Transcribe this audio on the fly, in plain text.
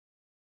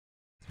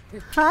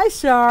Hi,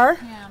 Shar.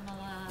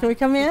 Pamela. Can we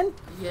come in?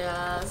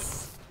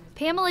 Yes.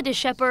 Pamela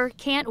DeShepper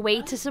can't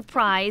wait to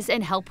surprise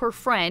and help her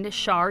friend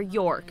Shar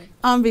York.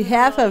 On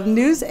behalf of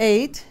News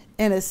 8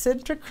 and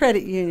Essentra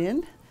Credit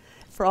Union,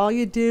 for all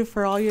you do,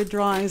 for all your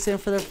drawings, and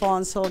for the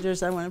fallen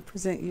soldiers, I want to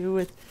present you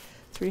with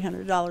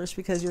 $300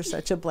 because you're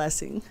such a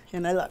blessing,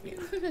 and I love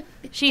you.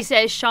 She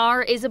says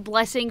Shar is a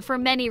blessing for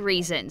many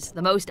reasons.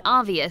 The most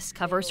obvious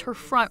covers her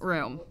front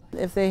room.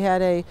 If they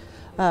had a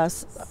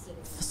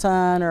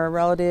son or a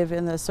relative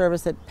in the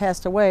service that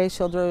passed away,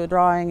 she'll do a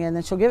drawing and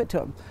then she'll give it to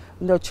them.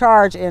 No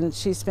charge, and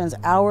she spends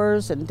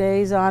hours and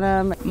days on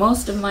them.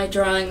 Most of my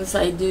drawings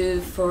I do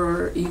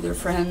for either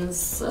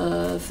friends,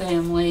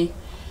 family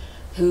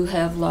who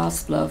have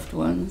lost loved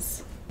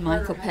ones.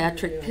 Michael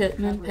Patrick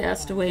Pittman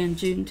passed away in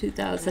June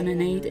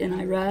 2008 in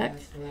Iraq,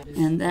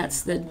 and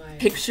that's the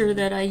picture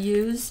that I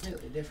used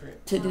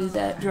to do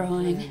that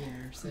drawing.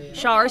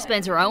 Shar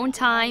spends her own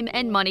time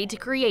and money to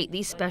create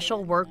these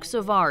special works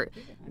of art.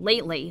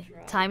 Lately,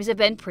 times have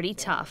been pretty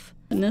tough.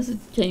 And this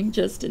came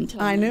just in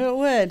time. I knew it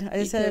would. I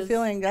just had a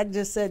feeling. God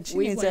just said she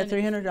needs that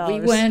 $300.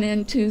 We went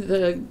into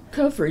the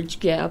coverage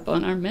gap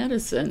on our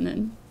medicine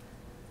and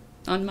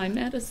on my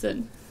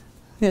medicine.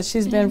 Yeah,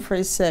 she's been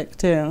pretty sick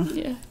too.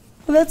 Yeah.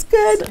 Well, that's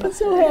good. I'm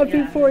so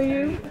happy for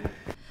you.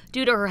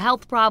 Due to her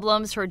health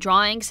problems, her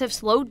drawings have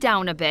slowed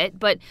down a bit,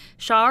 but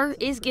Shar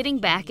is getting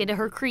back into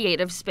her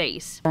creative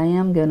space. I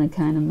am going to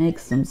kind of make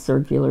some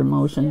circular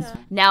motions.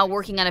 Now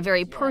working on a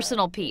very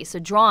personal piece,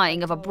 a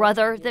drawing of a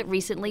brother that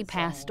recently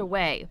passed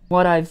away.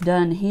 What I've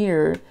done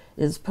here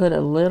is put a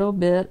little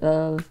bit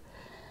of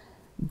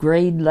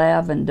grayed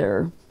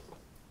lavender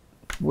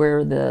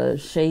where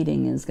the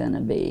shading is going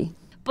to be.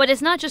 But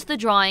it's not just the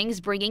drawings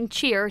bringing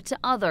cheer to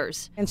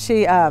others. And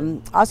she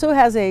also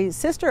has a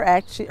sister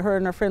act. Her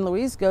and her friend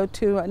Louise go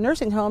to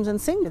nursing homes and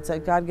sing. It's a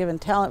God-given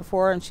talent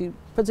for her, and she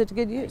puts it to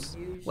good use.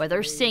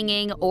 Whether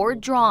singing or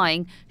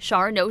drawing,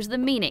 Shar knows the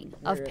meaning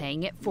of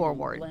paying it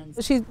forward.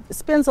 She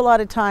spends a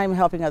lot of time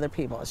helping other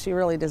people. She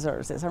really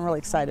deserves this. I'm really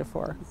excited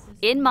for her.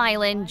 In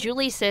Milan,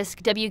 Julie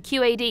Sisk,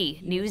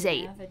 WQAD News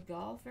 8.